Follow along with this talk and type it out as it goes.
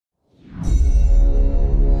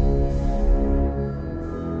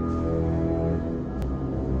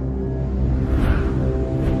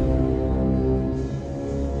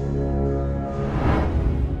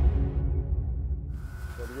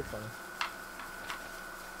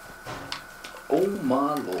Oh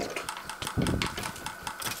my lord. That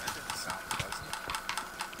didn't sound pleasant.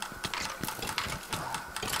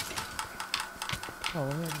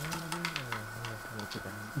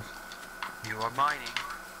 You are mining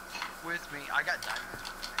with me. I got diamonds.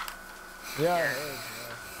 Yeah, Yeah.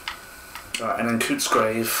 Alright, and in Coot's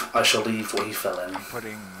grave, I shall leave where he fell in. I'm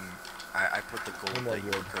putting... I put the gold that you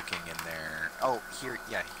were cooking in there. Oh, here,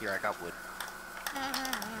 yeah, here, I got wood.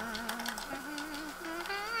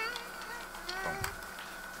 Boom.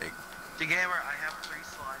 Big. The gamer, I have 3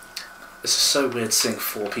 slimes. This is so weird seeing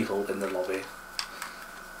 4 people in the lobby.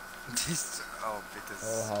 Oh,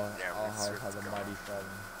 because... yeah, how the mighty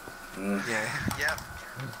fallen. Yeah. Yep.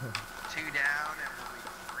 2 down, and we'll be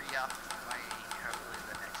 3 up by hopefully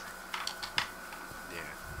the next thing.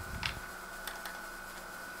 Yeah.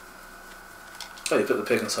 Oh, you put the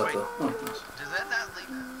pig inside Wait. there. Oh, nice. Does that not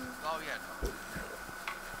leave? Oh, yeah, no.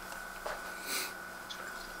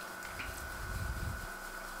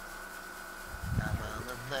 I'm on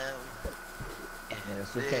the low. Yeah,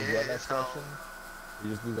 so you can't do that next section. You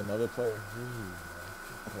just lose another player.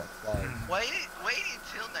 Waiting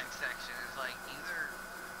until next section is like either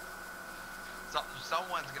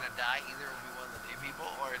someone's gonna die, either it'll be one of the new people,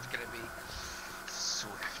 or it's gonna be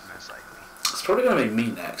Swift, most likely. It's probably going to be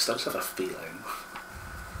me next, I just have a feeling.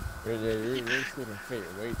 You're skipping fate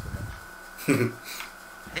way too much.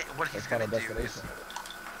 Hey, what he's That's gonna Final do is, Destination.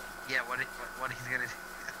 yeah, what he's gonna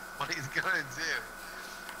what he's gonna do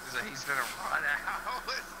is that he's gonna run out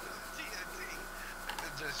with TNT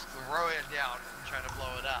and just throw it down and try to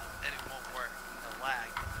blow it up, and it won't work. It'll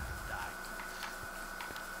lag and then die.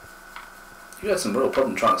 You had some real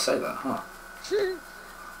problem trying to say that, huh?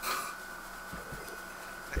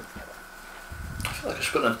 I feel like I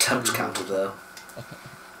should put an attempt counter there.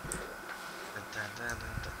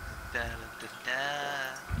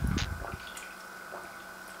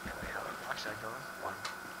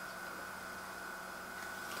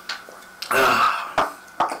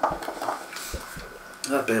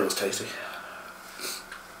 That beer was tasty.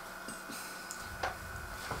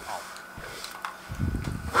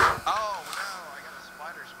 Oh no, I got a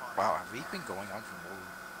spider spawn. Wow, have we been going on for more...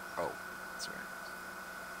 Oh, that's right.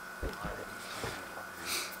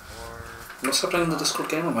 What's happening in the Discord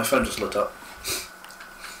game? My phone just lit up.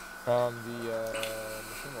 The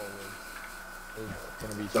machine roll is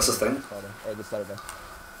gonna be... That's the thing? Or the Saturday.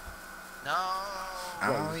 No.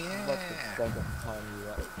 Oh, yeah. That's the second time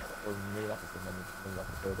you... Or maybe not the second, maybe not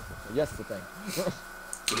the third. Yes, it's the thing.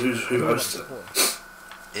 Who hosts it?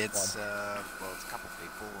 It's, well, it's a couple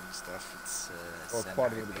people and stuff. It's, Or Sendai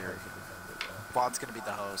Quad gonna be the Hyperion. host. Quad's gonna be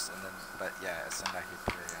the host, and then, but yeah, Sendai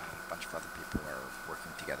Hyperion and a bunch of other people are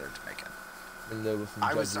working together to make it. And there was some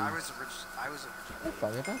I was judges. originally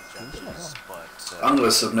Fine, yeah, judges, but, I'm going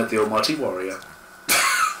to submit the Almighty Warrior.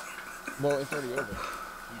 Well, it's already over.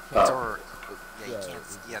 it's or, yeah, you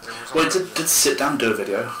can't, yeah, there was Wait, already- did Sit Down do a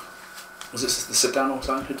video? Was it the Sit Down all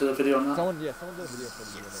time who did a video on that? Someone did a video for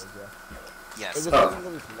the Yes. UNAs, yeah. Yes. It was Oh. something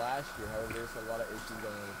released last year, however, there's a lot of issues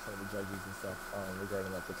going on with some of the judges and stuff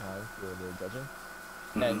regarding like the time for their judging.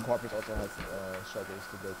 And Corporate also has struggles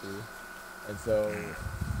to go through. And so,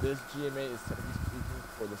 this GMA is technically speaking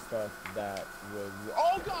for the stuff that was...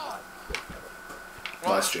 Oh god!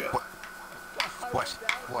 Last year. What?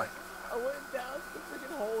 I went down the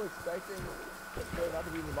freaking hole expecting there not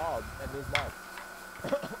to be any mobs, and there's mobs.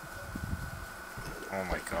 Oh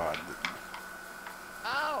my god.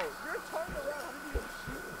 Ow! You're turning around, how did you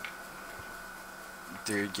shoot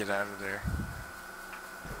me? Dude, get out of there.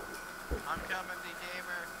 I'm coming, the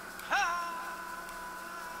gamer. Ha!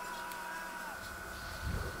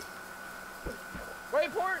 Wait,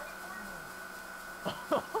 port! I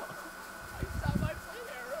shot my plane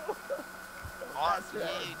arrow! Oh,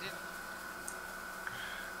 yeah, you didn't.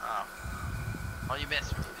 Oh. Oh, you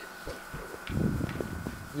missed me.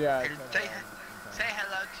 Yeah, Hey, say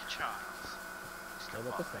hello to Charles. Hold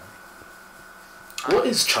up the thing. What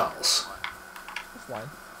is Charles? It's fine.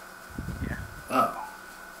 Yeah. Oh.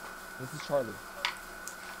 This is Charlie.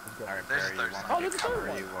 Let's go. Alright, There's Barry, a third you want one. me Oh, to there's a third cover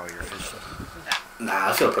one. you while you're fishing? Nah,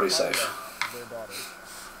 I feel pretty safe. Their daughter.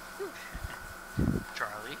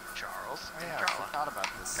 Charlie, Charles, Oh and yeah, I Carla. forgot about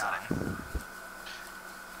this. Got it.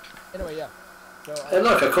 Anyway, yeah. So, Hey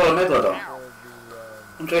look, I caught a Megalodon. for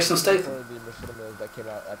I'm Jason the Statham. for the Machine Mills that came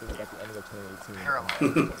out, I think at the end of 2018. Paralyzed.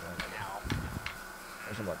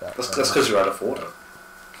 Or something like that. That's because you're out of water.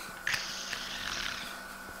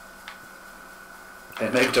 Hey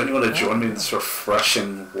Meg, don't you want to join me in this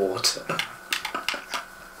refreshing water?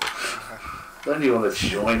 Don't you want to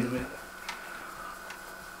join me?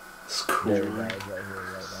 It's cool. There, guys, right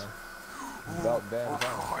here, right now. About damn time.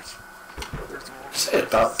 God. There's a Say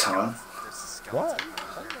about time. There's a skeleton.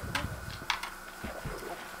 What?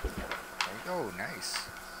 There you go, nice.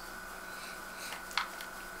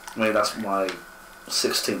 I mean, that's my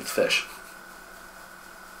 16th fish.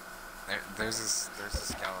 There's a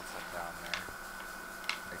skeleton down there.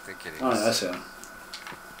 I think it is. Oh, yeah, I see him.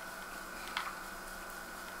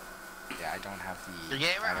 Yeah, I don't have the. The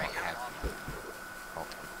gamer, I right don't here. have. Oh,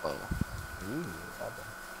 whoa. Ooh, okay.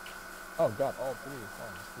 Oh god, all three is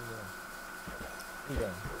fine. Just leave it in. Leave it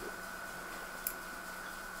in.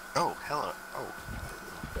 Oh, hello. Oh.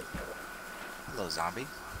 Hello, zombie.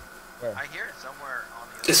 Where? I hear it somewhere on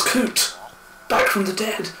the other It's side of Coot! the wall. Back from the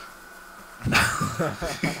dead! Yeah,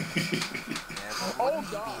 well, Oh, wouldn't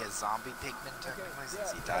he God. be a zombie pigman technically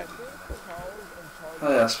since he I died? think Charles and Charles'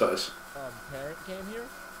 Oh, yeah, I suppose. parent came here.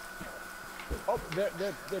 Oh, their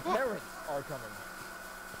parents are coming.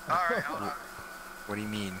 Alright, hold on. What do you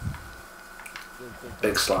mean?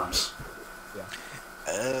 Big slimes. Yeah.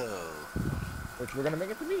 Oh. Which we're gonna make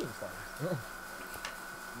it to meeting stars.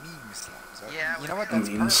 Meme slums. Yeah, you know what? we That's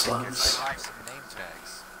Meme perfect. slums. Is I have some name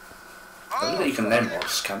tags. I don't think you can name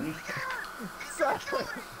mobs, can you? Sorry. Sorry.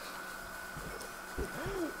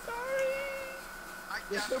 I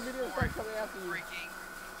There's got so the many four start coming after you. freaking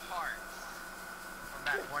parts from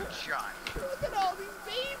that one shot. Look at all these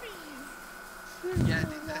babies. Yeah,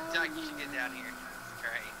 Doug, you should get down here. This is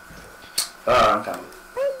great. I'm coming.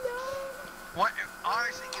 Hello. What,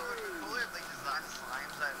 honestly, it would be cooler if they designed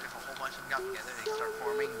slimes that if a whole bunch of them got together, they start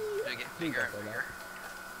forming, they get bigger and bigger.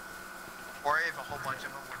 Or if a whole bunch of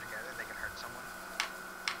them were together, they could hurt someone.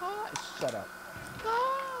 Shut up.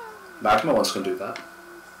 Magma ones can do that.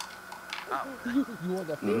 Oh, You want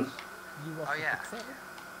the fish? Mhm. You want Oh, the yeah. pizza?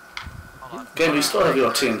 hold on. Game, you still have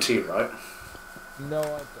your TNT, right? No, I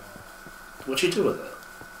don't. What'd you do with it?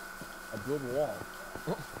 I built a wall.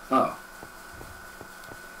 Oh.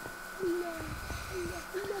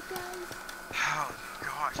 Oh,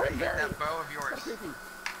 gosh, I hate that bow of yours. Creepy.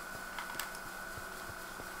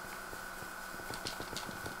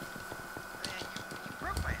 Man, you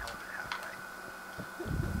broke my helmet halfway.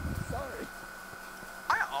 Sorry.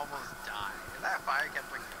 I almost died, and that fire kept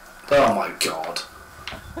bringing me up. Oh my god.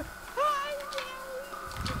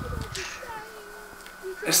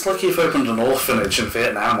 It's like you've opened an orphanage in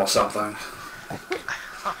Vietnam or something.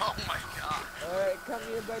 Oh my god. Alright, come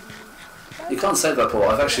here, buddy. You can't say that, Paul.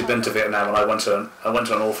 I've actually been to Vietnam and I went to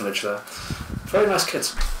an orphanage there. Very nice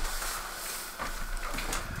kids.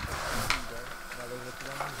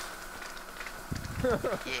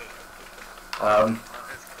 Yeah.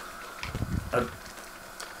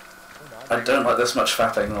 I don't like this much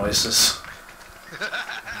fapping noises.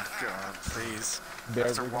 God, please. There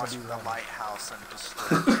After we're gonna watching be the running. lighthouse and just. Oh,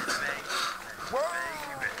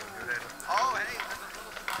 hey, there's a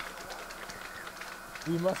little spot in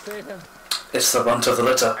the wall. We must save him. It's the runt of the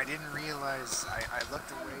litter. I didn't realize. I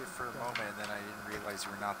looked away for a moment and then I didn't realize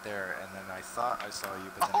you were not there. And then I thought I saw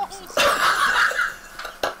you, but then it was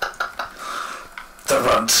The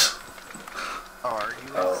runt. Oh, are you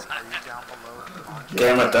down below?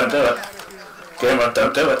 Gamer, don't do it. Gamer,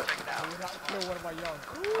 don't do it. I would not kill one of my young.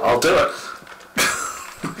 I'll do it.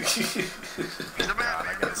 He's a God, I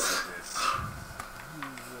madman. gotta see this.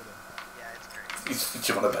 Yeah, it's great.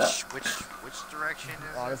 Do you want to bet? Which direction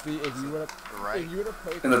is Honestly, if you would have, it? Right. if you would have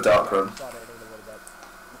played In the dark room. I thought I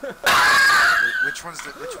would have bet. Which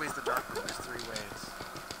way's the dark room? There's 3 ways.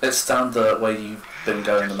 It's down the way you've been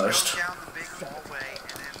going the most. Just go down the big hallway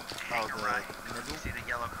and then hang a right. You see the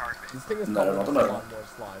yellow carpet. This thing is No, called not the more middle.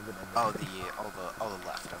 slime than Oh, anything. the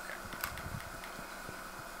left. Okay.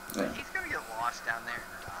 Yeah. He's gonna get lost down there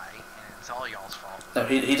and die, and it's all y'all's fault. No,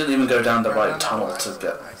 he didn't even go down the No, right no, tunnel I to see-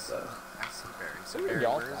 get I see, there. I see Barry. So What do you Barry, mean,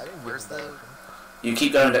 y'all? I didn't give where's him the? directions. You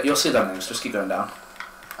keep going down. You'll see their names. Just keep going down.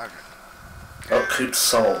 Okay. Oh, Coot's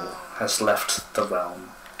soul has left the realm.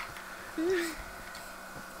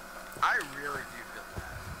 I really do feel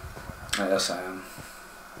bad. Yes, I am.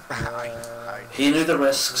 I He knew the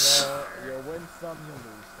risks. You win some, you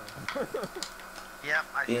lose some. Yep,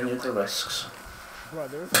 I He feel knew like the risks. Bro,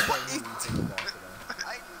 there's so many things about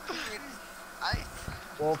today.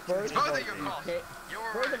 Well, first of Both all, of your you fault. can't.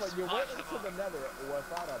 You're First of all, you went into responsible. the nether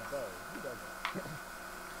without a bow. Who does that?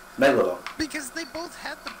 Megalodon. Because they both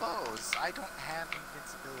had the bows. I don't have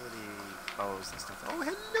invincibility bows and stuff. Oh,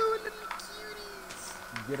 hello, little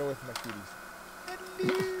cuties. Get away from my cuties.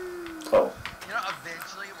 Hello. Oh, You know,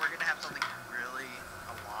 eventually we're gonna have something really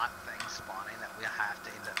a lot things spawning that we have to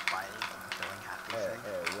end up fighting and killing half these Hey, things.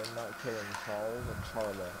 hey, we're not killing Charles and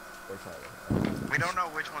Charla or Charla. We don't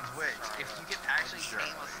know which one's which. If you can actually Sure.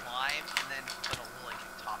 tame a slime and then put a little like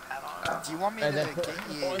top hat on it. Do you want me And to then put, get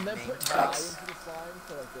you and then name put dye tags? into the slime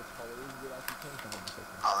so like the colors would actually change. That would be so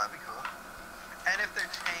cool. Oh, that'd be cool. And if they're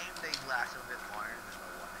tame, they last a bit longer than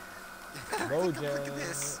the one hit. Mojang. Look at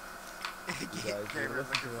this. Gamer,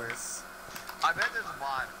 look at this. I bet there's a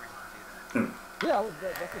mod where you can do that. Yeah,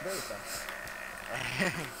 that's a very fun.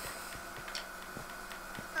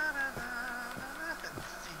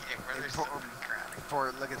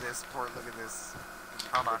 Look at this. Look at this.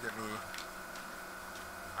 Hold on. Look at me.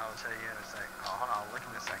 I will tell you in a sec. Oh, hold on. Look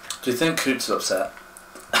in a second. Do you think Coot's upset?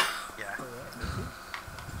 Yeah.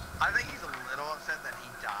 I think he's a little upset that he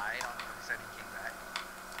died on the said he came back.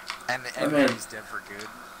 And he's dead for good.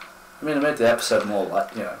 I mean, it made the episode more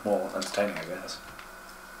like, more entertaining, I guess.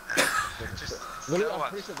 It's just Literally, so I'm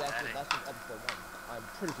pretty sure that's upsetting. just episode 1. I'm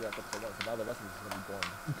pretty sure that's episode 1, so now the rest of it's gonna be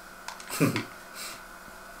boring.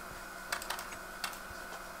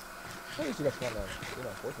 I guess you guys found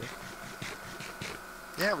fortress.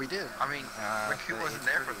 Yeah, we did. I mean, Riku wasn't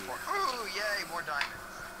there for the war. Ooh, yay, more diamonds.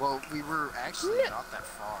 Well, we were actually not that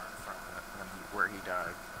far from where he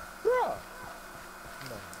died. Bruh!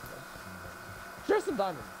 No. Here's some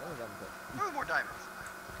diamonds. Ooh, more diamonds.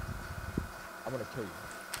 I'm gonna kill you.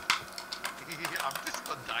 I'm just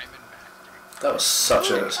a diamond master. That was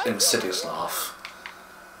such an insidious laugh.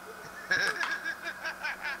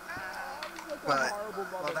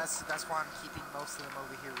 Well, that's why I'm keeping most of them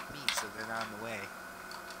over here with me, so they're not in the way.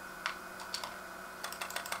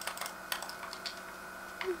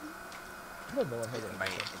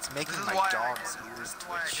 It's making my dog's ears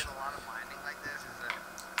why I twitch. did a lot of mining like this. Is that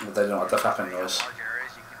But they don't like the flapping noise. large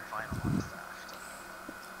areas you can find a lot of stuff.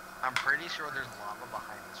 I'm pretty sure there's lava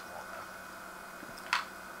behind this wall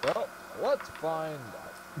though. Well, let's find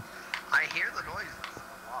out. I hear the noises of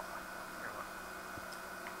lava. Here, look.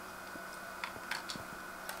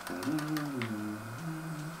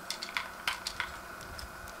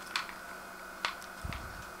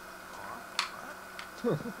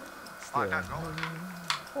 Oh, I got gold.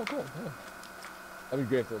 Oh, cool. Yeah. That'd be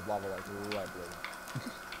great if there was lava like right below.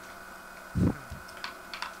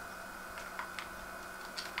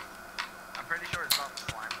 I'm pretty sure it's not the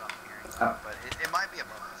slimes I'm hearing, Oh. but it might be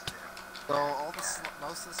above us too. So all the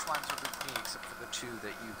most of the slimes are with me, except for the 2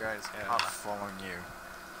 that you guys have following you.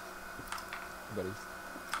 Buddies.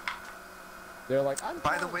 They're like,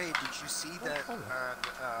 By the way, did you see that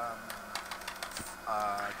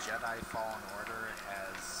Jedi Fallen Order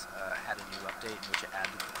has had a new update in which it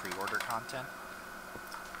added the pre-order content?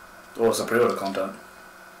 What was the pre-order content?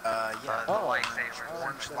 Yeah, The lightsaber.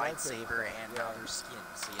 orange lightsaber and other skins.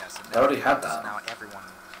 So yes, I already had that. So now everyone.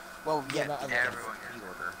 Well, Yeah, yeah, not it everyone gets gets it.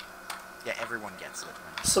 pre-order. Yeah, everyone gets it.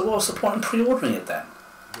 So what was the point in pre-ordering it then?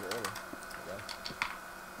 good order.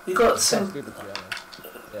 You got the Sounds same... stupid to be honest.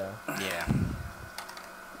 Yeah. Yeah.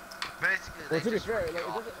 Basically, Well, they to be just fair, rip like, you it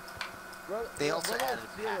off. doesn't. Well, They also whether added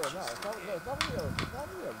it's pre-order or patches not, to it's the not really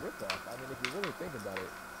a rip-off. I mean, if you really think about it,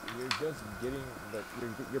 you're just getting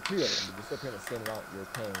you're pre-ordering, but you're still paying the same amount you're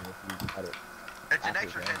paying if you had it. It's an after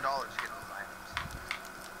extra that. $10 to get those items.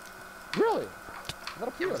 Really? Not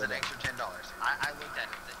a It was pre-order. an extra $10. I looked at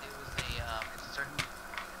it. It was it's a certain,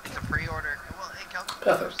 it's a pre-order. Well, it comes.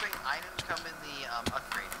 Perfect. Certain items come in the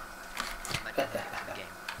upgrade, like in the game.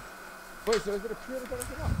 Wait, so is it a pre-order bonus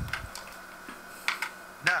or not?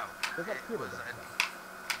 No, There's not it pre-order was. bonus.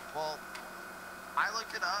 Well, I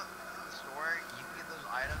looked it up in the store. You can get those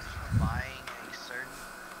items from buying a certain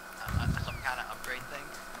some kind of upgrade thing.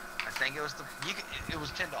 I think it was it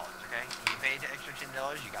was $10. Okay, you paid the extra $10.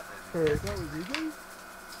 You got the. Wait, is that what you do?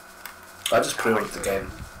 I just pre-ordered the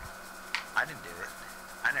game. I didn't do it.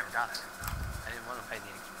 I never got it. I didn't want to pay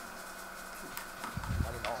the extra.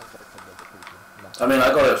 I mean, all of that's pretty cool. No. I mean,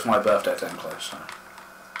 I got it for my birthday technically, so...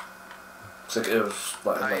 So it was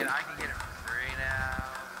like... I mean, I can get it for free now.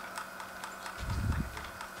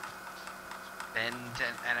 Spend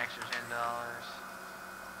an extra $10.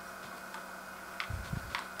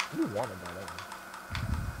 You wanted that,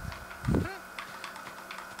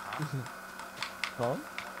 huh?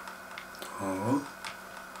 Huh?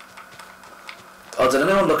 Oh, did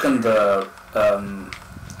anyone look in the... In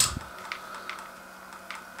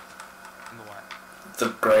the what? the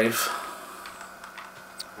grave?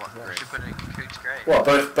 What? Yeah. We should put it in Coot's grave. Well,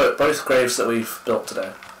 both graves that we've built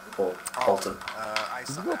today. Or altered. I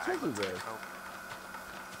Did saw you go that. Turkey there?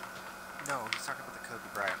 No, he's talking about the Kobe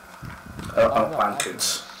Bryant one. Oh, no, and I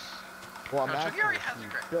Coots. Well, I'm No, asking Chucky already if has a you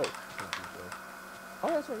grave. built something, so. Oh,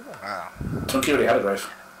 that's right, yeah. Wow. Tunky already had a grave.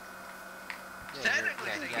 Technically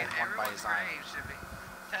yeah, he speaking, had one by everyone's his island. grave should be.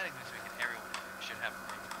 Technically speaking, everyone should have a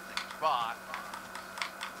grave in the same spot.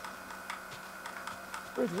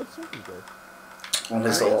 Wait, what's Turkey grave? On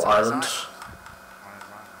his Yeah, little it's on his island. island. On his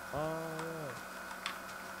island. Oh,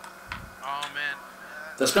 Oh man.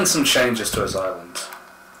 There's been some changes to his island.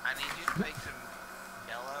 I need you to make some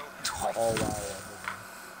all wow.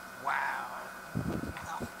 Wow.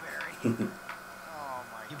 Wow, Barry. Oh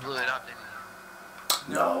my You god. blew it up, didn't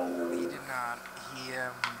you? No, he did not. He,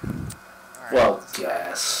 alright, Well, let's-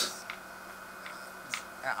 yes.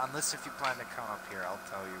 Unless if you plan to come up here, I'll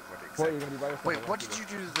tell you what Boy, exactly. you're gonna be by yourself. Wait, what did you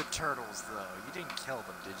do to the turtles, though? You didn't kill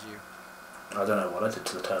them, did you? I don't know what I did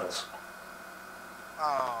to the turtles.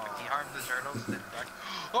 Oh. He harmed the turtles.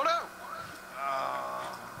 Oh no!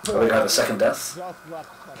 Oh, we had a second death. Just left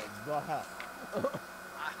tunnel. Blah.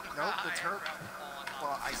 Nope, the turtle.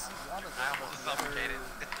 Well, I see one of I them, almost but the suffocated.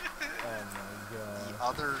 Oh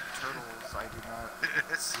other turtles I do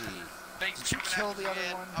not see. Thanks Did you for kill coming the after other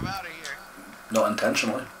me, one? I'm out of here. Not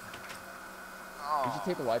intentionally. Oh. You should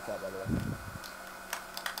take the lights out, by the way.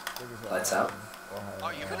 Lights out? Oh,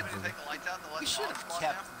 you wanted me to take the lights out? The We lights should on have spawn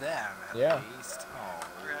kept them at Yeah. least. Oh.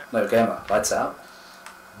 now? No, gamer. Lights out.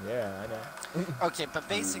 Yeah, I know. Okay, but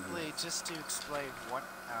basically, just to explain what.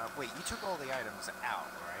 Wait, you took all the items out,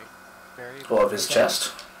 right? Very. All of his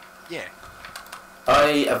chest. Yeah.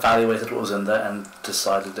 I evaluated what was in there and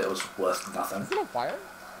decided it was worth nothing. Is it on fire?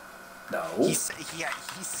 No. He said he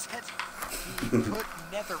put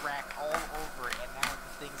netherrack all over it, and now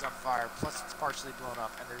the thing's on fire. Plus, it's partially blown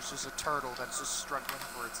up, and there's just a turtle that's just struggling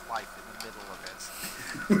for its life in the middle of it.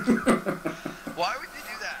 Why would you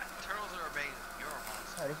do that? Turtles are amazing. You're a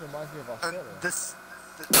monster. Oh, this reminds me of Australia. This.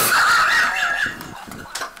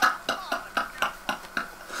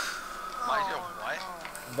 Why you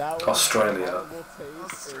what? That was Australia. a horrible taste.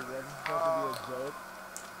 It wasn't supposed to be a joke.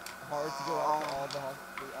 Hard to go out to all the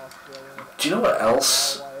Australian Do you know what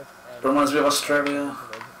else wildlife and reminds me of Australia?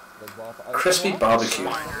 Crispy barbecue.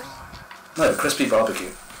 No, crispy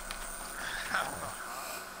barbecue.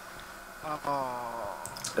 Oh.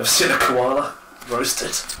 Ever seen a koala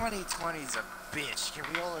roasted? 2020's a bitch. Can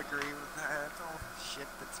we all agree with that? Oh shit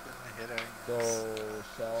that's been hitting. So,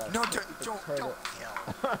 shall I No, pick the don't turtle? kill.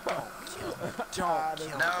 Don't kill. Don't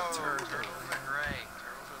kill No, the turtle. turtles are great.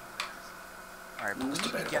 Turtles are the best. Alright, but It's we need to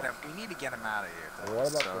debatable. get him. We need to get him out of here. Though, What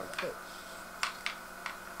about so, the fish?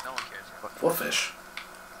 No one cares. What fish?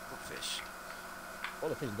 the fish? Oh,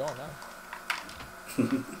 the fish is gone now.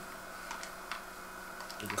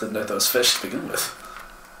 Didn't know there was fish to begin with.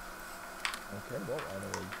 Okay, well, I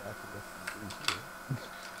know exactly what to do here.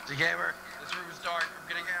 The gamer, this room is dark. I'm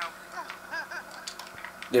getting out.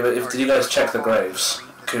 Yeah, but did you guys check the graves?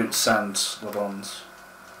 Coots and LeBron's.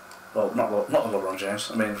 Well, not LeBron James.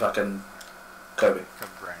 I mean, fucking Kobe. Come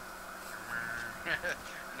brain.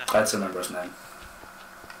 I had to remember his name.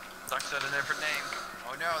 Duck said a different name.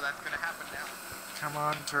 Oh no, that's gonna happen now. Come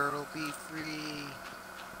on, turtle, be free.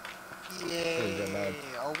 Hey, good Yay! lad.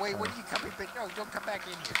 Oh wait, what are you coming back? No, don't come back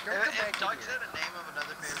in here. Don't come If back Doug in here. said a name of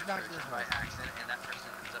another This is favorite not person your by fault. accident, and that person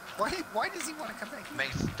ends up Why does he want to come back in?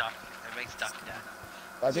 makes Duck. It makes Duck dead.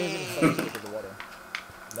 I think it's going to the water.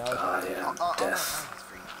 Now it's I am no, death. he's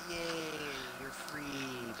free. Yay! You're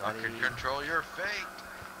free, Duck buddy. can control your fate.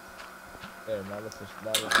 there. Now let's just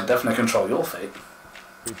I can definitely control your fate.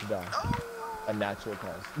 free to die. Oh. A natural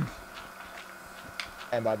cause.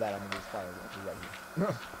 And by that I mean this fire right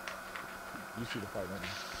here. You see the fire right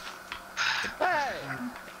now. Hey!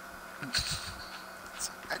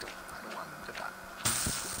 I don't want him to die.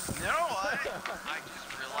 You know what? I just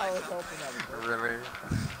I realized was something. hoping that would work. Really?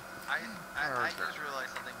 I just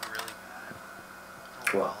realized something really bad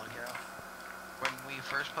a What? while ago. When we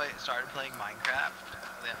first started playing Minecraft,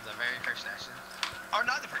 the very first session, or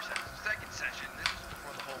not the first session, the second session. This was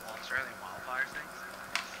before the whole Australian wildfires thing.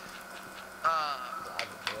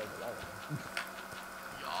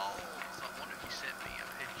 Y'all, one of you sent me a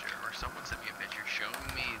picture, or someone sent me a picture showing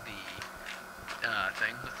me the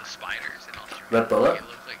thing with the spiders in Australia. Red bullet? It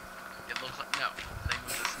looked like no, the thing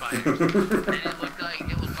with the spiders,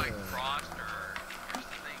 and it looked like frost or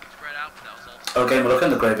something spread out, but that was all. Okay, well look in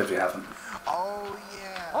the grave if you haven't. Oh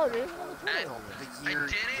yeah. Oh, it is? And The year,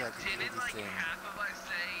 didn't like thing. half of us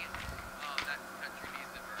say, oh, that country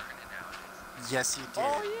needs to burn, and now it is. Yes, you did.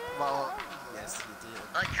 Oh, yeah. Well, yes, you did.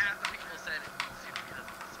 Like half the people said it needs to because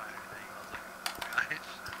of the spider thing. I was like, oh my gosh.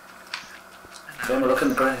 Okay, well look in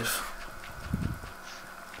the grave.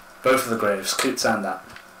 Both of the graves, Coots and that.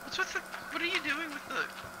 What are you doing with the?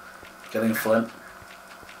 Getting flint.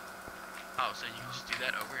 Oh, so you can just do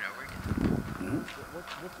that over and over again?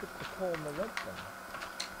 What's with the coal and the red thing?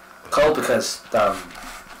 Cold because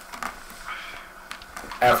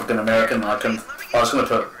African American. I was gonna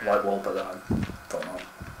put white wall, but then I don't know.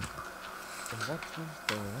 And what was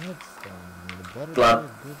the redstone? The butter Blood. be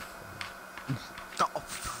a good thing. Oh,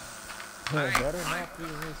 The butter not be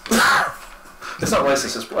racist. It's not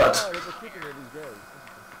racist, it's blood. Oh, there's a creeper near these graves.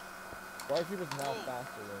 Why are creepers now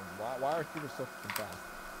faster than... Why are creepers so fucking fast?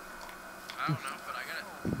 I don't know, but I gotta.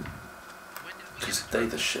 When did we Because get they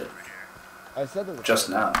the shit. over here? I said there was Just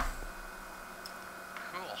now.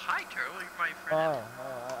 Cool. Hi, Turtle. You're my Oh, friend.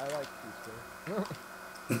 I like these too.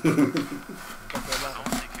 I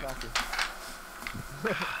want to kill.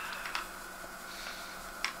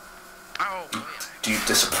 Oh, wait. Do you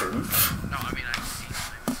disapprove? No, I mean, I see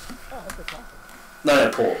time. Oh, that's a coffee. No,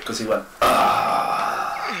 Paul, because he went,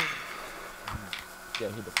 ah. Yeah,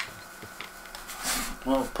 he did.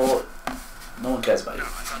 Well, Paul, no one cares about No, you.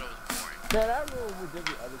 I thought it was boring. Man, I remember we did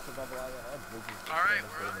the other survival island. Alright,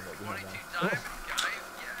 we're on 22 diamond, guys.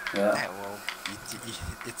 Yeah. Yeah. Yeah, well,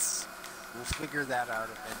 it's we'll figure that out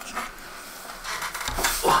eventually.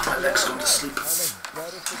 Oh, my leg's gone to sleep. Well,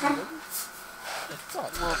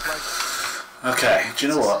 like, Okay, do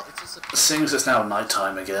you know what? It's just a Seeing as it's now night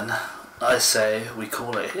time again, I say we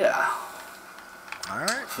call it here.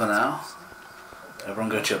 Alright. For now. Everyone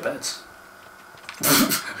go to your beds.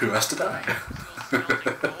 Who has to die? Still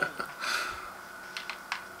smelling gold.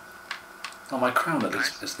 Oh, my crown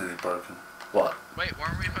is nearly broken. What? Wait,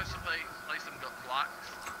 weren't we supposed to play some blocks?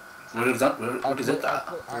 We did that. We did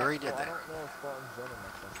that. We already did that. I don't know if Spartan's joining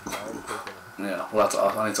next session, so I already played with him. Yeah,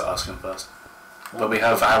 well, I need to ask him first. But we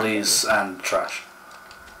have alleys and trash.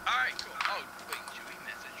 Alright, cool. Oh, wait, should we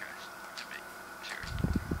message Trash to make sure?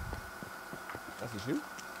 That's his shoe?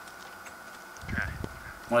 Okay.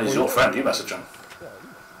 Well, he's your friend. You message him. Yeah,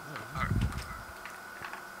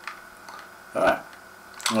 Alright.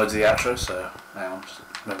 I'm going to do the outro, so hang on, just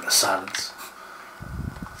a moment of silence.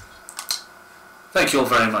 Thank you all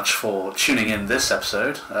very much for tuning in this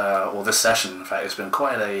episode, or this session. In fact, it's been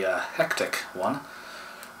quite a hectic one.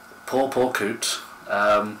 Poor Coot.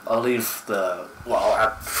 I'll leave I'll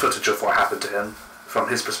add footage of what happened to him from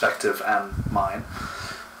his perspective and mine,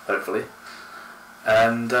 hopefully.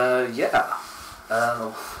 And yeah,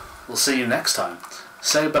 we'll see you next time.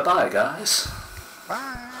 Say bye-bye, guys.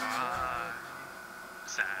 Bye.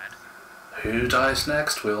 Sad. Who dies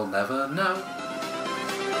next, we'll never know.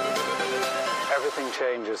 Everything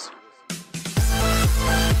changes.